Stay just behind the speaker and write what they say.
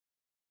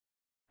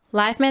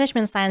Life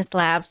Management Science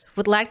Labs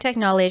would like to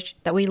acknowledge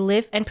that we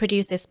live and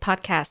produce this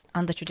podcast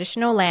on the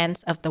traditional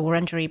lands of the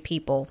Wurundjeri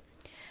people.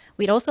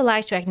 We'd also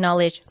like to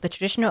acknowledge the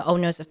traditional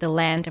owners of the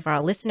land of our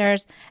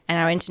listeners and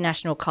our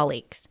international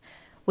colleagues.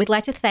 We'd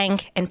like to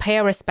thank and pay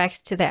our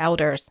respects to the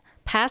elders,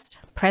 past,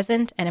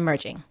 present, and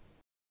emerging.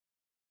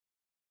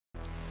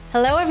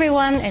 Hello,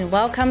 everyone, and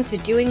welcome to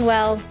Doing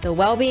Well, the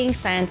Wellbeing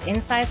Science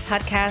Insights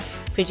podcast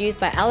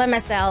produced by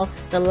LMSL,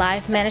 the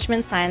Life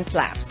Management Science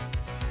Labs.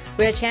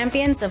 We are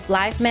champions of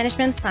life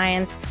management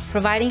science,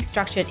 providing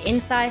structured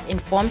insights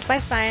informed by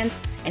science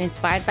and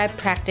inspired by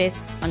practice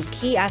on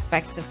key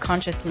aspects of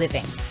conscious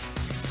living.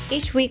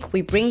 Each week,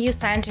 we bring you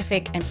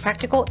scientific and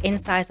practical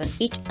insights on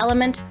each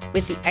element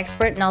with the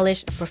expert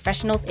knowledge of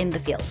professionals in the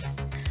field.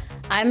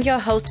 I'm your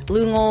host,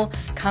 Lu Ngo,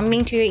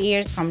 coming to your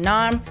ears from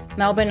Naarm,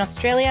 Melbourne,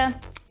 Australia.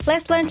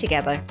 Let's learn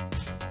together.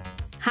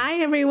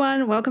 Hi,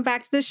 everyone. Welcome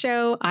back to the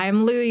show.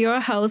 I'm Lu, your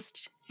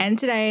host. And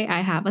today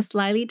I have a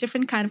slightly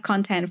different kind of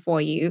content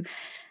for you.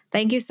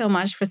 Thank you so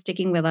much for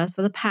sticking with us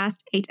for the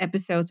past 8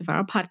 episodes of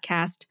our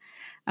podcast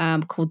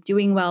called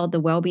Doing Well, the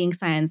Wellbeing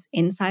Science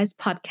Insights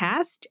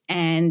podcast.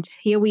 And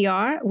here we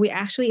are. We're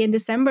actually in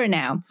December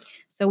now.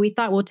 So we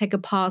thought we'll take a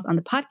pause on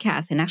the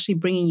podcast and actually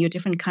bringing you a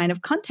different kind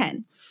of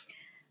content.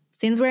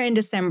 Since we're in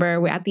December,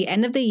 we're at the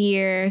end of the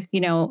year. You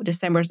know,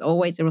 December is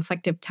always a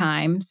reflective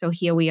time. So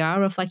here we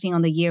are reflecting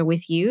on the year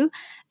with you.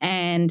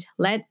 And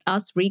let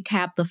us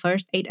recap the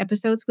first 8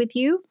 episodes with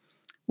you.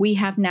 We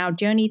have now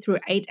journeyed through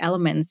 8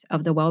 elements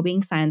of the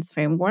Wellbeing Science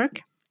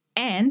Framework.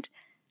 And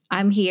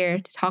I'm here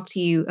to talk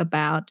to you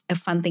about a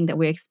fun thing that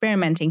we're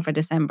experimenting for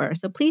December.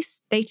 So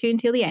please stay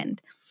tuned till the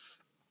end.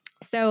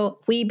 So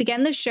we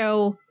began the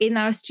show in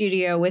our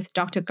studio with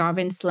Dr.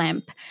 Garvin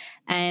Slemp,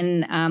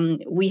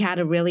 and we had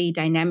a really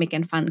dynamic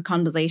and fun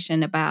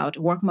conversation about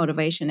work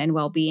motivation and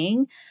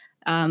well-being.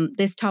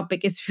 This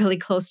topic is really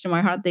close to my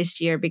heart this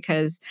year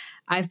because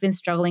I've been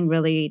struggling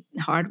really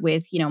hard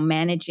with,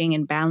 managing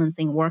and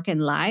balancing work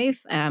and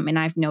life, and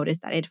I've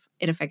noticed that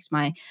it affects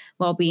my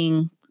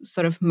well-being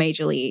sort of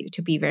majorly,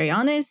 to be very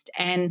honest.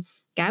 And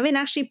Gavin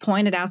actually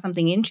pointed out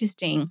something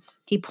interesting.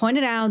 He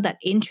pointed out that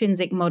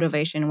intrinsic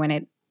motivation, when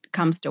it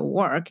comes to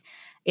work,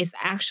 is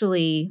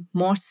actually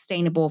more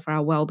sustainable for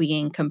our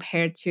well-being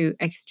compared to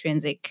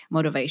extrinsic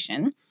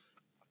motivation.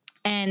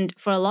 And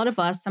for a lot of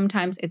us,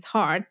 sometimes it's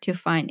hard to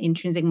find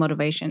intrinsic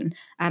motivation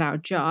at our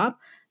job,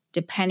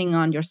 depending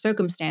on your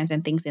circumstance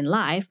and things in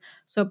life.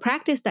 So a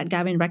practice that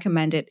Gavin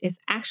recommended is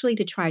actually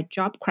to try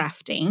job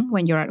crafting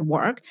when you're at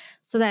work,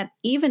 so that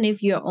even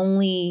if you're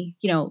only,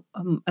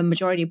 a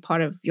majority part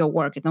of your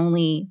work is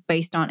only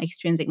based on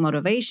extrinsic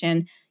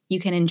motivation, you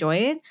can enjoy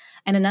it.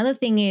 And another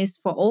thing is,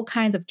 for all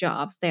kinds of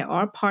jobs, there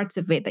are parts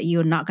of it that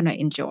you're not going to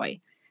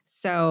enjoy.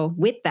 So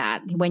with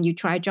that, when you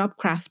try job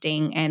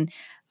crafting and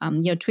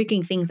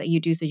tweaking things that you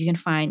do so you can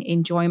find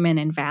enjoyment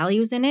and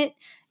values in it,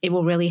 it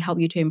will really help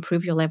you to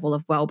improve your level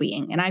of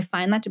well-being. And I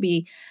find that to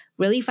be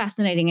really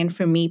fascinating. And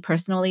for me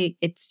personally,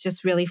 it's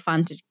just really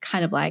fun to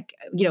kind of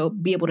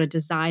be able to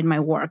design my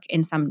work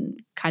in some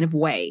kind of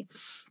way.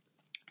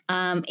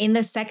 In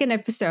the second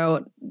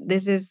episode,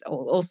 this is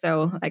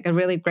also like a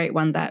really great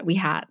one that we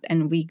had,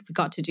 and we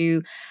got to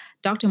do.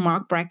 Dr.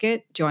 Mark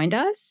Brackett joined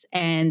us,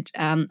 and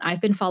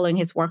I've been following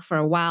his work for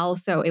a while,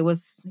 so it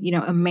was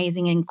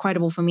amazing and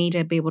incredible for me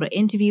to be able to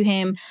interview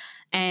him.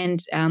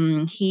 And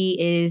he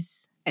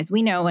is, as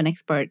we know, an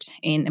expert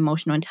in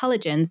emotional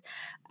intelligence,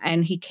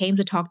 and he came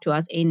to talk to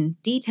us in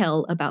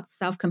detail about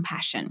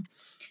self-compassion.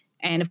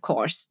 And of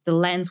course, the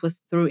lens was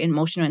through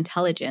emotional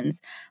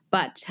intelligence.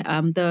 But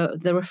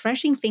the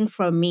refreshing thing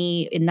for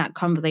me in that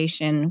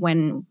conversation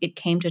when it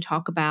came to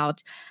talk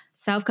about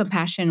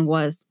self-compassion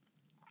was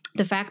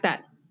the fact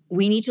that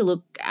we need to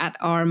look at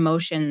our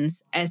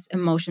emotions as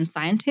emotion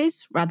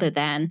scientists rather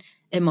than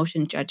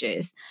emotion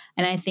judges.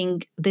 And I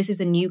think this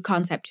is a new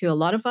concept to a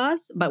lot of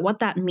us. But what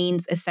that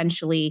means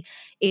essentially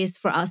is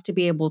for us to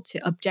be able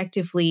to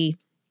objectively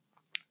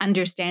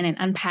understand and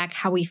unpack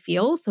how we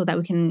feel so that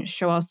we can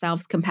show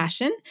ourselves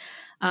compassion.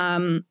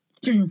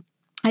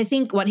 I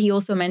think what he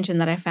also mentioned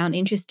that I found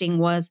interesting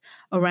was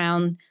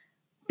around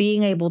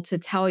being able to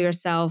tell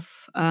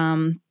yourself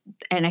and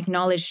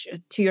acknowledge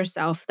to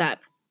yourself that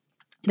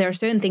there are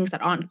certain things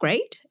that aren't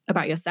great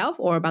about yourself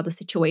or about the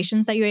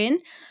situations that you're in,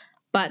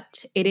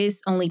 but it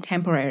is only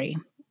temporary.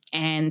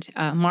 And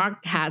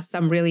Mark has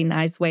some really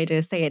nice way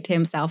to say it to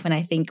himself. And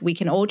I think we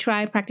can all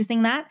try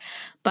practicing that.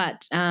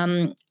 But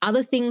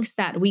other things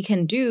that we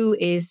can do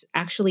is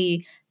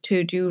actually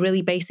to do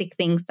really basic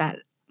things that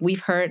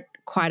we've heard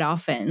quite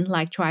often,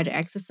 like try to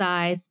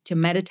exercise, to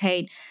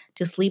meditate,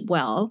 to sleep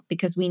well,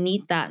 because we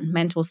need that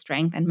mental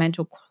strength and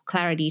mental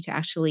clarity to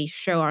actually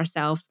show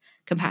ourselves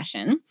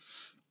compassion.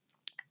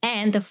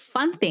 And the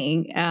fun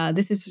thing,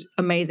 this is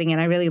amazing,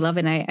 and I really love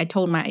it. And I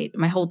told my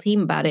whole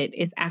team about it.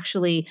 Is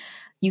actually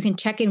you can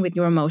check in with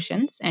your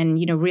emotions and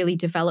really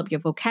develop your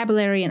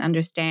vocabulary and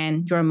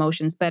understand your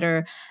emotions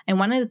better. And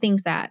one of the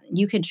things that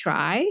you can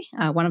try,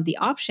 one of the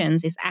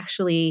options, is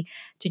actually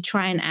to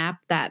try an app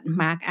that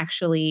Mac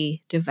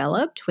actually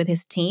developed with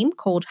his team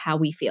called How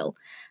We Feel.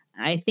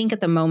 I think at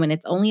the moment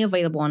it's only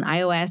available on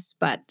iOS,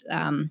 but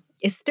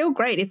it's still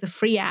great. It's a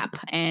free app,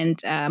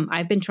 and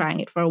I've been trying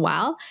it for a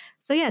while.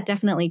 So yeah,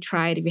 definitely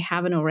try it if you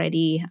haven't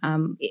already,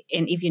 and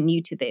if you're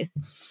new to this.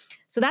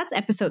 So that's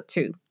episode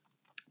 2.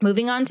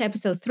 Moving on to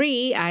episode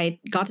 3, I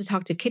got to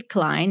talk to Kit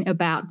Klein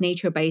about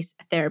nature-based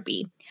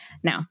therapy.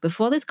 Now,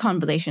 before this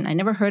conversation, I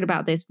never heard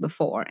about this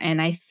before, and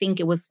I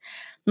think it was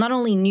not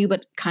only new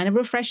but kind of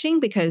refreshing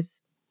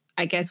because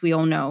I guess we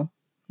all know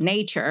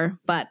nature,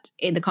 but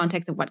in the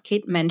context of what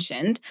Kit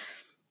mentioned,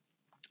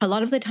 a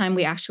lot of the time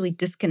we actually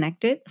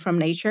disconnect it from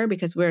nature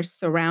because we're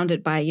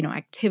surrounded by,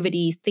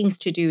 activities, things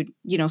to do,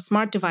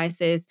 smart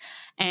devices,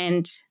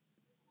 and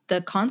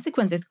the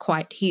consequence is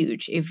quite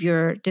huge if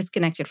you're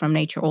disconnected from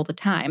nature all the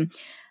time.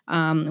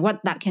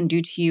 What that can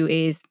do to you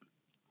is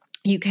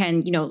you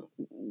can,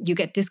 you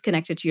get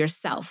disconnected to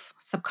yourself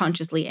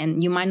subconsciously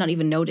and you might not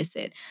even notice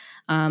it.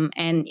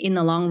 And in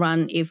the long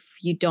run, if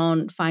you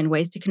don't find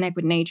ways to connect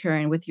with nature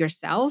and with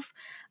yourself,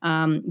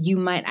 you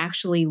might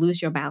actually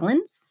lose your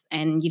balance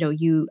and,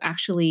 you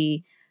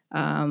actually,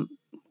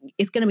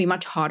 it's going to be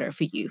much harder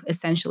for you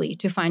essentially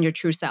to find your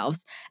true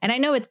selves. And I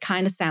know it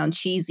kind of sounds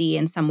cheesy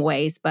in some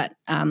ways, but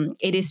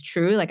it is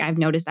true. Like I've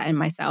noticed that in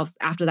myself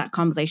after that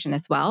conversation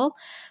as well.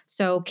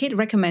 So Kit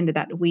recommended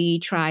that we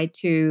try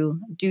to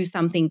do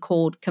something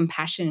called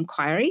compassion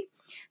inquiry.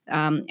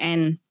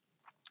 And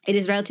it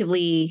is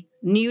relatively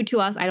new to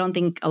us. I don't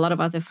think a lot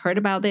of us have heard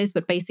about this,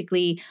 but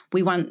basically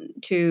we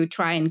want to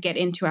try and get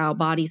into our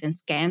bodies and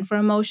scan for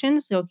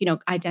emotions. So,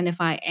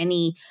 identify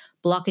any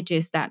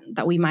blockages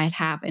that we might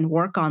have and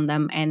work on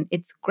them. And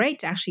it's great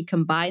to actually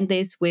combine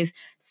this with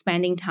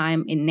spending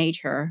time in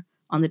nature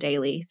on the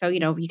daily. So,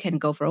 you can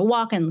go for a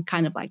walk and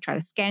kind of like try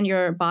to scan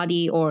your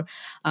body or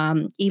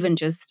even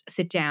just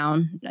sit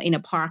down in a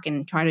park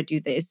and try to do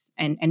this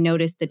and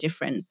notice the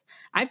difference.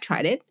 I've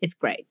tried it. It's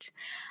great.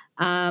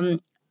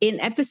 In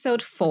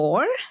episode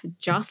 4,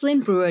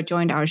 Jocelyn Brewer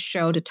joined our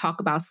show to talk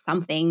about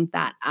something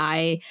that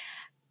I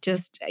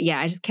just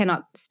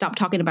cannot stop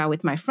talking about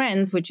with my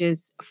friends, which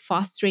is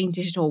fostering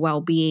digital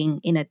well-being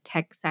in a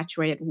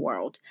tech-saturated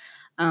world.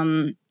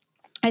 I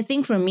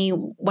think for me,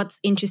 what's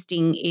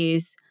interesting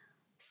is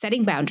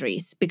setting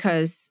boundaries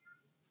because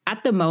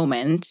at the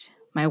moment,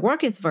 my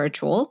work is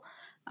virtual.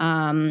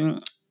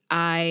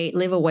 I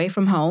live away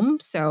from home.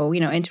 So,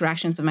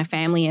 interactions with my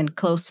family and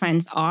close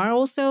friends are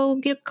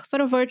also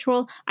sort of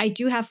virtual. I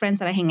do have friends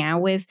that I hang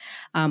out with,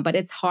 but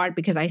it's hard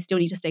because I still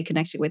need to stay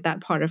connected with that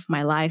part of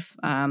my life,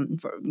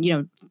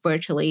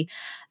 virtually.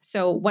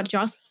 So what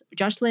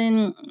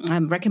Jocelyn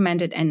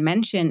recommended and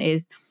mentioned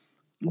is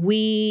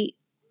we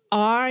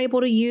are able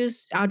to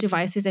use our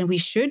devices and we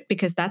should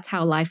because that's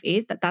how life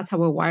is, that's how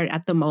we're wired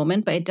at the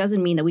moment, but it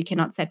doesn't mean that we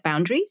cannot set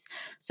boundaries.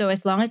 So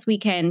as long as we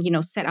can,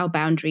 set our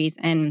boundaries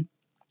and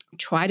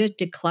try to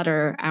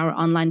declutter our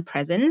online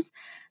presence,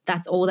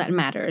 that's all that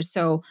matters.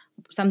 So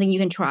something you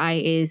can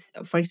try is,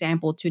 for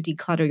example, to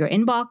declutter your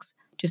inbox,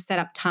 to set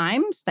up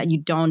times that you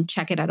don't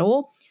check it at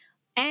all.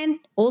 And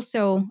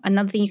also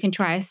another thing you can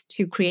try is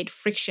to create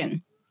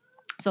friction.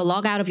 So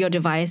log out of your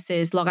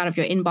devices, log out of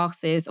your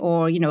inboxes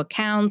or,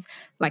 accounts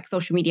like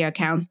social media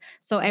accounts.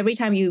 So every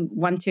time you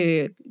want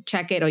to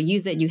check it or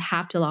use it, you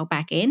have to log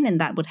back in. And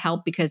that would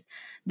help because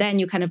then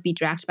you kind of be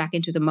dragged back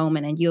into the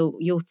moment and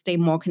you'll stay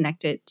more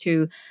connected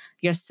to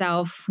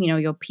yourself,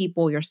 your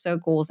people, your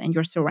circles and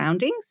your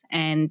surroundings.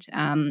 And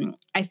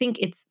I think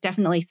it's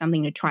definitely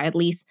something to try at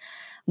least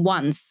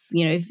once,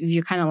 if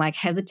you're kind of like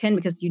hesitant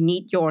because you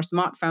need your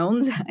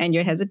smartphones and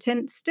you're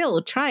hesitant,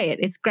 still try it.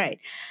 It's great.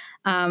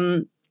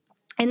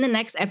 In the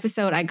next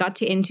episode, I got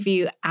to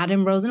interview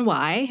Adam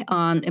Rosen-Wai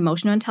on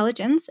emotional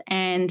intelligence.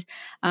 And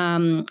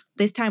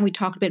this time we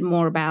talked a bit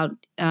more about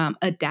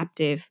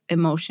adaptive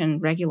emotion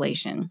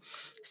regulation.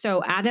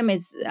 So Adam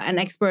is an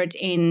expert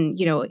in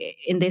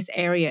this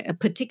area,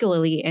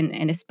 particularly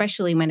and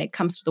especially when it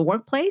comes to the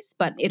workplace,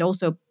 but it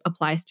also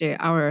applies to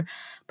our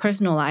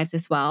personal lives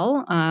as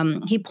well.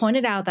 He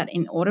pointed out that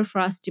in order for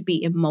us to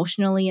be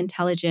emotionally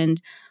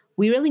intelligent,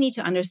 we really need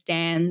to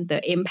understand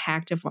the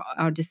impact of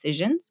our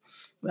decisions.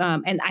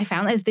 And I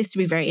found this to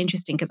be very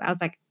interesting because I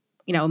was like,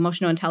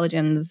 emotional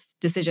intelligence,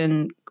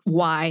 decision,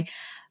 why?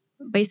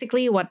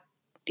 Basically, what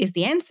is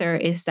the answer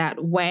is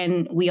that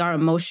when we are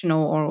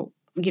emotional or,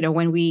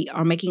 when we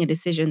are making a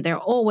decision, there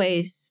are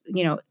always,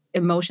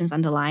 emotions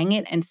underlying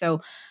it. And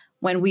so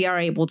when we are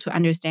able to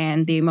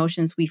understand the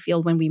emotions we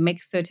feel when we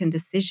make certain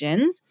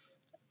decisions,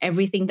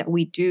 everything that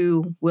we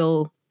do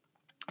will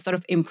sort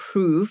of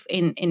improve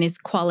in its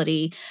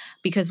quality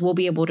because we'll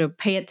be able to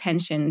pay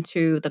attention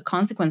to the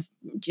consequence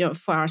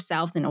for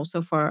ourselves and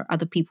also for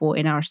other people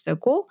in our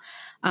circle.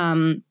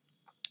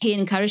 He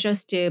encouraged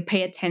us to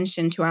pay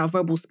attention to our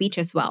verbal speech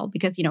as well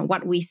because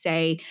what we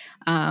say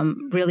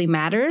really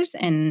matters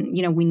and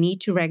we need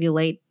to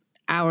regulate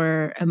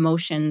our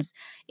emotions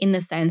in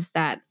the sense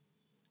that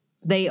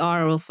they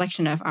are a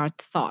reflection of our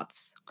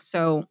thoughts.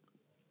 So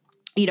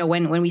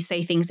when we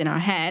say things in our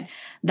head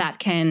that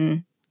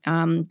can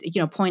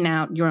point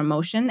out your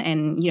emotion.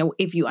 And,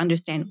 if you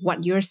understand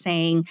what you're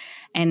saying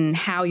and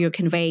how you're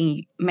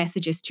conveying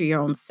messages to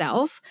your own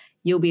self,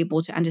 you'll be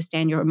able to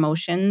understand your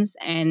emotions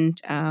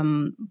and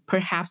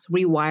perhaps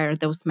rewire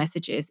those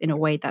messages in a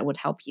way that would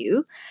help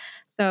you.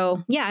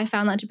 So, yeah, I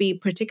found that to be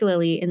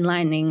particularly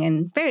enlightening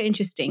and very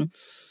interesting.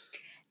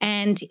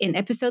 And in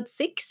episode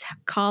 6,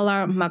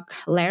 Carla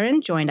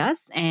McLaren joined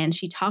us, and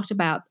she talked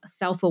about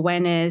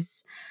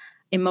self-awareness,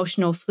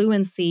 emotional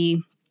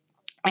fluency,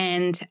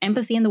 and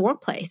empathy in the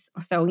workplace.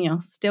 So,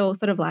 still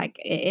sort of like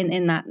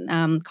in that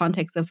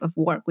context of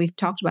work. We've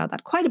talked about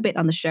that quite a bit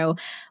on the show.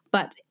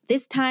 But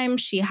this time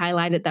she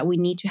highlighted that we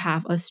need to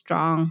have a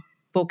strong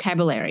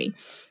vocabulary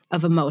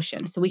of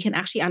emotion so we can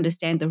actually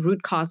understand the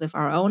root cause of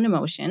our own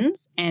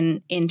emotions.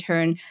 And in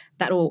turn,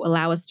 that will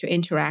allow us to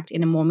interact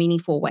in a more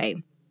meaningful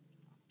way.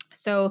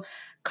 So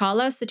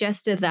Carla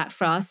suggested that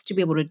for us to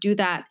be able to do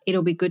that,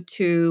 it'll be good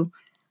to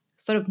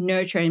sort of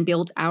nurture and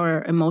build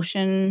our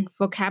emotion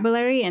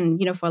vocabulary. And,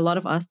 for a lot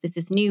of us, this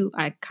is new.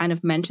 I kind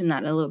of mentioned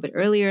that a little bit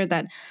earlier,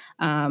 that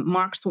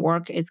Mark's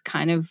work is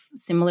kind of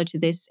similar to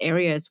this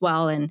area as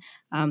well. And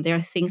there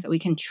are things that we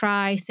can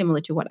try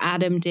similar to what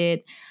Adam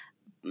did.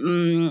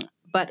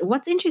 But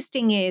what's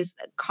interesting is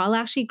Carl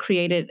actually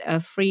created a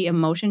free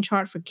emotion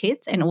chart for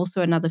kids and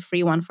also another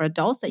free one for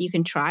adults that you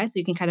can try. So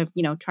you can kind of,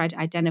 try to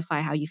identify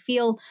how you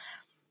feel.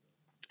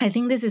 I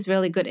think this is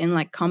really good in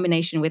like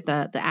combination with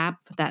the app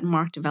that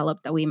Mark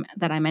developed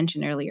that I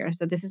mentioned earlier.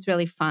 So this is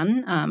really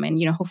fun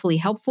and, hopefully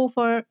helpful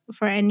for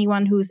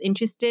anyone who's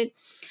interested.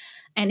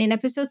 And in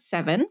episode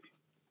 7,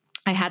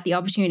 I had the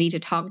opportunity to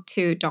talk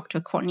to Dr.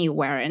 Courtney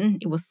Warren.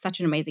 It was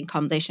such an amazing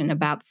conversation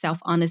about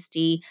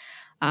self-honesty,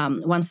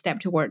 one step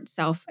toward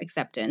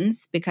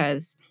self-acceptance,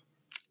 because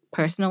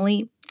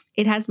personally,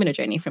 it has been a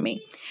journey for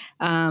me.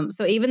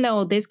 So even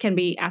though this can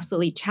be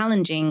absolutely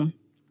challenging,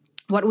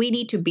 what we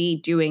need to be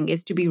doing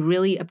is to be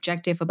really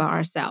objective about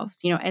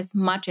ourselves, as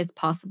much as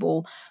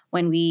possible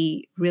when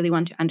we really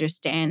want to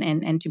understand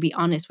and to be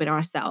honest with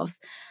ourselves.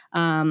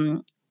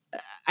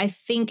 I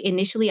think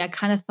initially I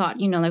kind of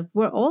thought, like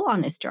we're all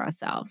honest to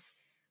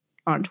ourselves,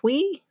 aren't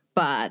we?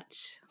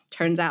 But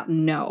turns out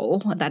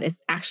no, that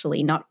is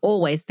actually not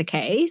always the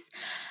case.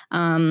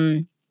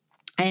 And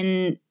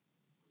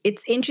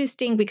it's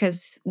interesting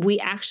because we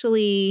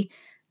actually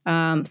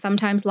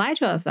sometimes lie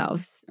to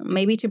ourselves,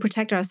 maybe to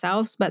protect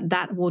ourselves, but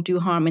that will do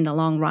harm in the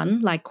long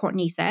run, like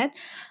Courtney said,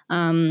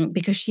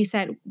 because she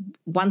said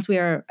once we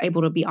are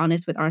able to be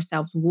honest with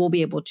ourselves, we'll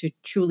be able to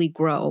truly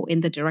grow in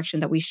the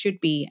direction that we should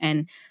be,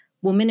 and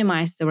we'll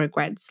minimize the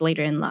regrets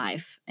later in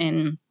life.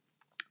 And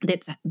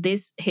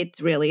this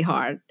hits really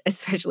hard,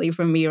 especially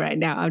for me right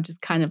now. I'm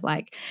just kind of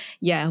like,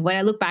 when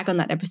I look back on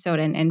that episode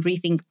and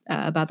rethink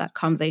about that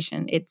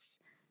conversation, it's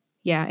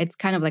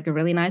kind of like a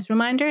really nice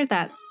reminder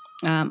that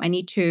I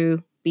need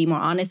to be more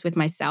honest with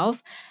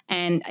myself.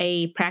 And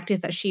a practice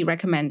that she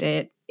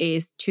recommended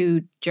is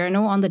to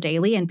journal on the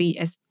daily and be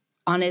as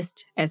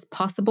honest as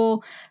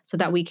possible so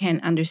that we can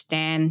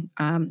understand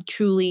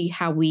truly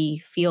how we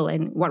feel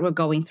and what we're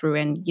going through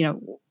and,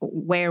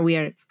 where we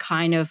are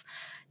kind of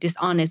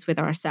dishonest with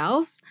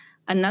ourselves.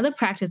 Another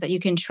practice that you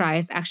can try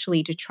is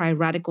actually to try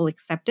radical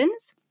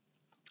acceptance.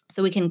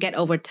 So we can get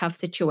over tough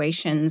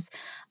situations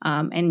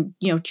and,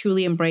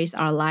 truly embrace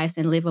our lives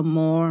and live a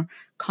more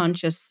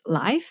conscious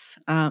life.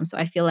 So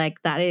I feel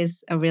like that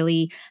is a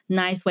really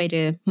nice way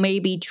to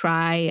maybe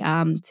try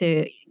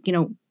to,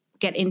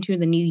 get into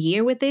the new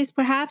year with this,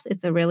 perhaps.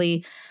 It's a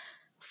really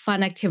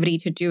fun activity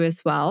to do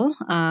as well.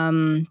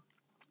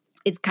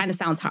 It kind of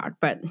sounds hard,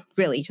 but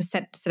really just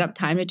set up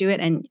time to do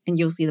it and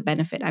you'll see the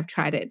benefit. I've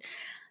tried it.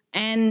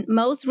 And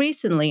most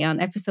recently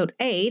on episode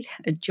 8,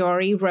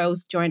 Jory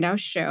Rose joined our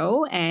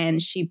show and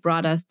she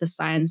brought us the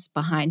science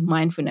behind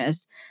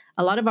mindfulness.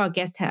 A lot of our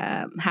guests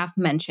have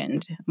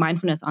mentioned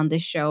mindfulness on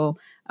this show,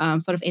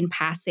 sort of in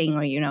passing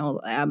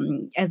or,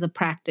 as a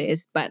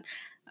practice. But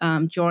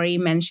Jory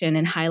mentioned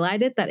and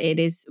highlighted that it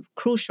is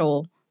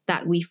crucial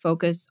that we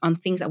focus on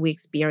things that we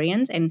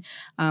experience. And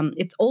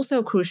it's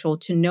also crucial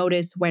to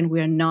notice when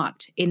we're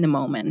not in the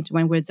moment,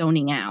 when we're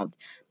zoning out,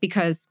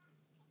 because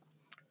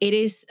it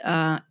is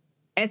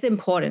as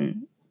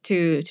important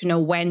to know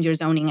when you're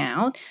zoning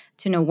out,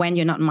 to know when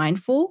you're not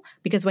mindful,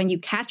 because when you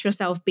catch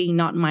yourself being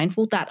not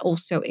mindful, that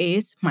also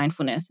is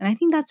mindfulness. And I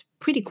think that's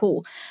pretty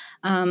cool.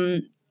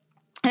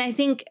 And I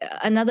think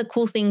another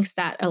cool thing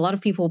that a lot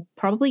of people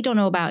probably don't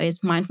know about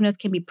is mindfulness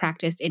can be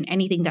practiced in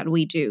anything that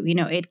we do.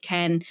 It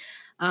can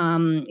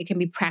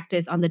be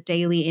practiced on the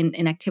daily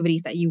in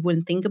activities that you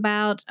wouldn't think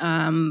about.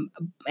 And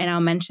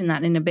I'll mention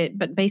that in a bit.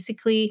 But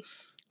basically,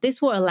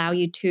 this will allow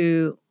you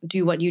to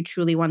do what you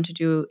truly want to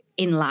do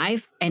in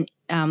life and,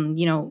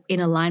 in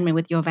alignment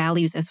with your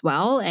values as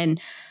well.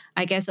 And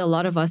I guess a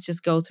lot of us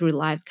just go through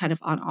lives kind of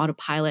on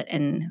autopilot,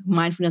 and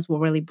mindfulness will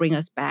really bring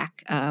us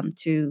back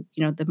to,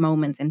 the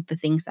moments and the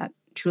things that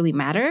truly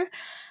matter.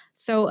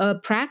 So a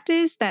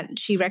practice that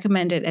she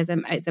recommended, as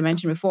I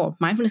mentioned before,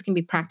 mindfulness can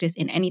be practiced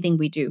in anything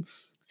we do.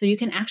 So you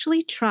can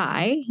actually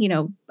try,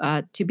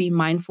 to be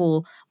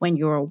mindful when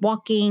you're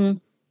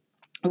walking,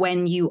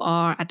 when you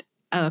are at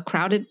a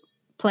crowded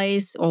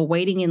place or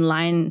waiting in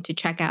line to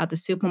check out the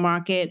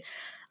supermarket.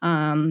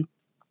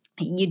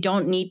 You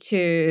don't need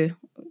to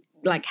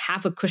like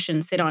have a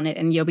cushion, sit on it,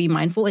 and you'll be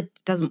mindful. It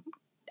doesn't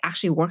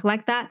actually work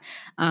like that.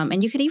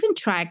 And you could even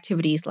try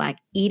activities like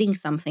eating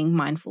something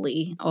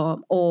mindfully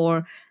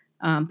or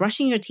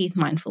brushing your teeth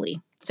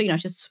mindfully. So,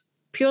 just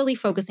purely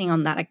focusing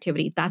on that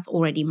activity, that's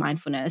already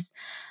mindfulness.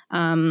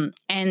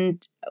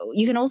 And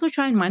you can also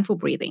try mindful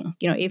breathing.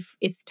 If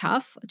it's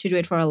tough to do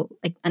it for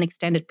an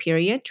extended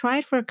period, try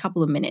it for a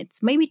couple of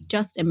minutes, maybe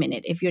just a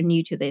minute if you're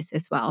new to this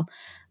as well.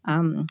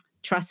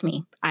 Trust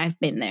me, I've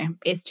been there.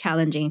 It's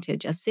challenging to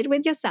just sit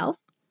with yourself.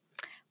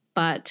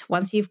 But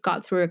once you've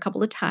got through a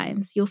couple of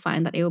times, you'll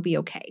find that it will be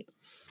okay.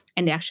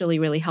 And it actually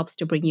really helps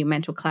to bring you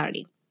mental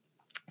clarity.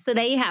 So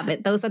there you have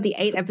it. Those are the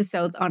 8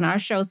 episodes on our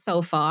show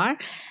so far.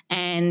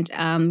 And,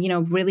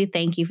 really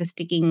thank you for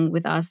sticking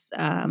with us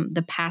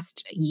the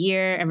past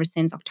year, ever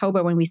since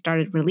October when we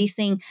started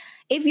releasing.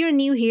 If you're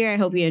new here, I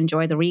hope you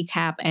enjoy the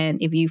recap.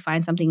 And if you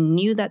find something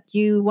new that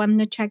you want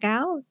to check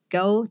out,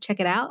 go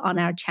check it out on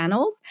our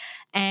channels.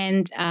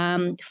 And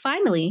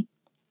finally,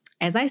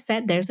 as I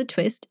said, there's a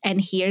twist.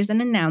 And here's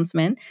an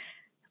announcement.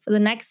 For the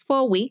next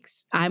 4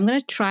 weeks, I'm going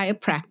to try a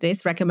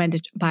practice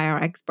recommended by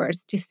our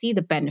experts to see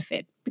the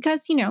benefit.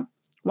 Because,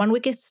 1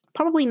 week is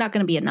probably not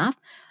going to be enough.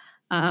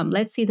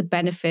 Let's see the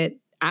benefit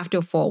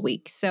after 4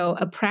 weeks. So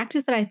a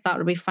practice that I thought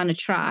would be fun to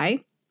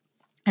try,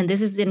 and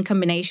this is in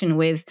combination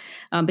with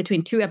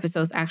between 2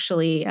 episodes,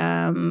 actually,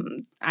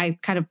 I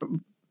kind of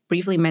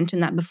briefly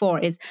mentioned that before,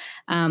 is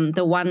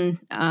the one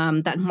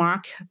that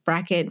Mark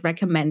Brackett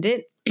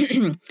recommended.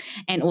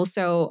 And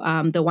also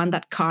the one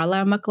that Carla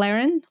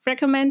McLaren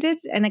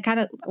recommended. And I kind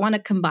of want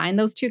to combine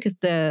those two because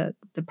the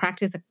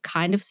practice are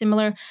kind of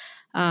similar.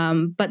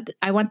 But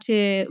I want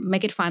to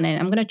make it fun. And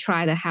I'm going to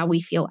try the How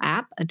We Feel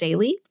app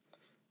daily.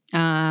 So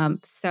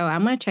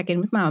I'm going to check in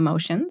with my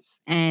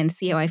emotions and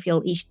see how I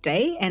feel each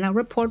day. And I'll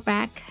report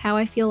back how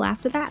I feel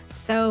after that.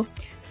 So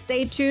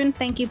stay tuned.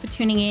 Thank you for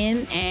tuning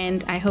in.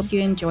 And I hope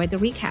you enjoyed the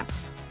recap.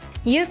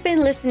 You've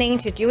been listening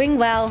to Doing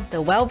Well,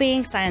 the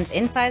Wellbeing Science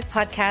Insights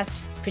podcast,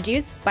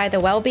 produced by the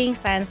Wellbeing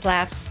Science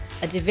Labs,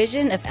 a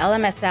division of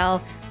LMSL,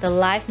 the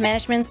Life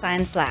Management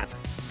Science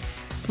Labs.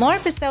 More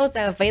episodes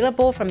are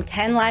available from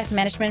 10 life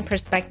management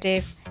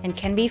perspectives and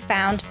can be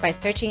found by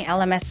searching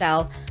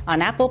LMSL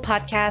on Apple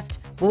Podcast,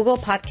 Google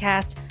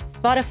Podcast,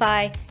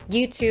 Spotify,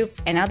 YouTube,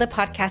 and other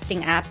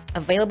podcasting apps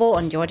available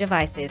on your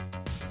devices.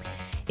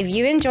 If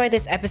you enjoyed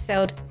this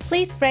episode,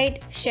 please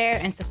rate, share,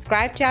 and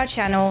subscribe to our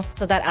channel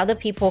so that other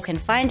people can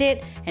find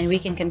it and we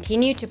can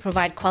continue to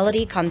provide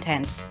quality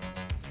content.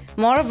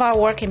 More of our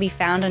work can be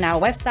found on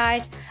our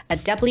website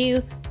at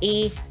we.lmsl.net,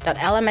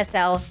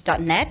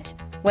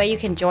 where you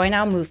can join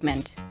our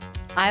movement.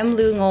 I'm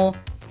Lu Ngo.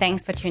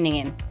 Thanks for tuning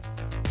in.